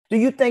Do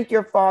you think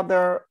your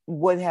father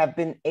would have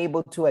been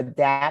able to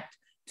adapt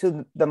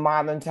to the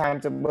modern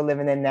times that we're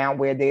living in now,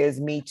 where there's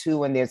Me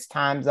Too and there's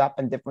Time's Up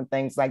and different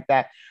things like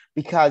that?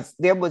 Because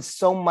there was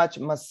so much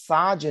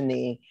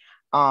misogyny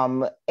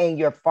in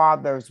your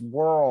father's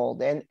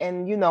world, and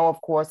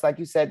of course, like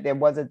you said, there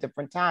was a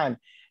different time,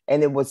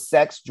 and it was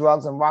sex,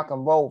 drugs, and rock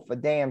and roll for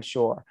damn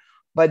sure.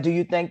 But do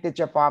you think that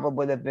your father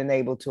would have been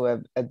able to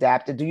have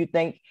adapted? Do you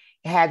think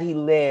had he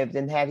lived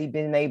and had he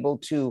been able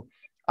to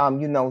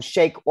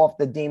shake off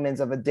the demons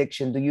of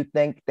addiction, do you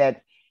think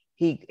that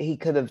he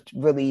could have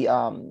really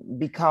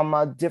become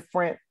a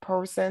different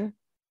person?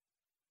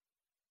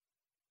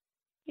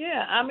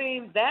 Yeah, I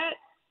mean that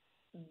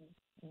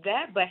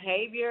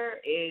behavior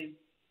is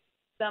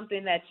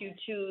something that you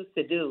choose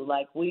to do.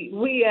 Like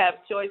we have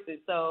choices.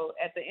 So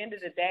at the end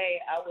of the day,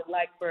 I would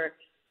like for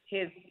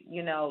his,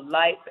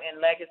 life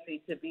and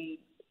legacy to be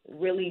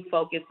really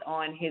focused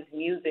on his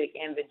music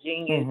and the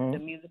genius, the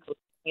Mm-hmm. musical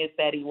genius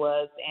that he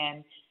was,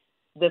 and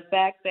the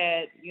fact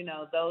that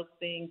those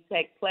things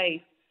take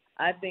place.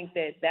 I think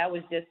that that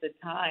was just the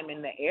time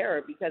and the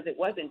era, because it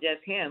wasn't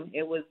just him.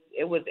 It was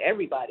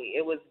everybody.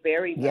 It was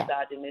very Yeah.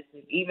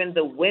 misogynistic. Even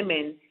the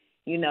women,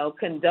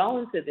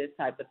 condoned to this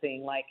type of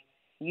thing. Like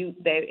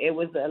it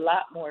was a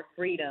lot more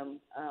freedom.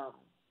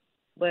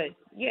 But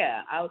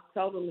yeah, I would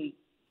totally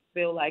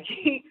feel like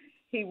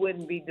he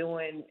wouldn't be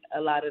doing a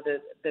lot of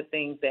the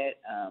things that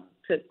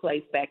took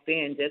place back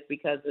then, just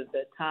because of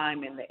the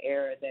time and the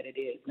era that it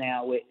is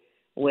now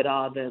with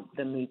all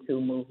the Me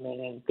Too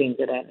movement and things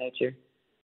of that nature.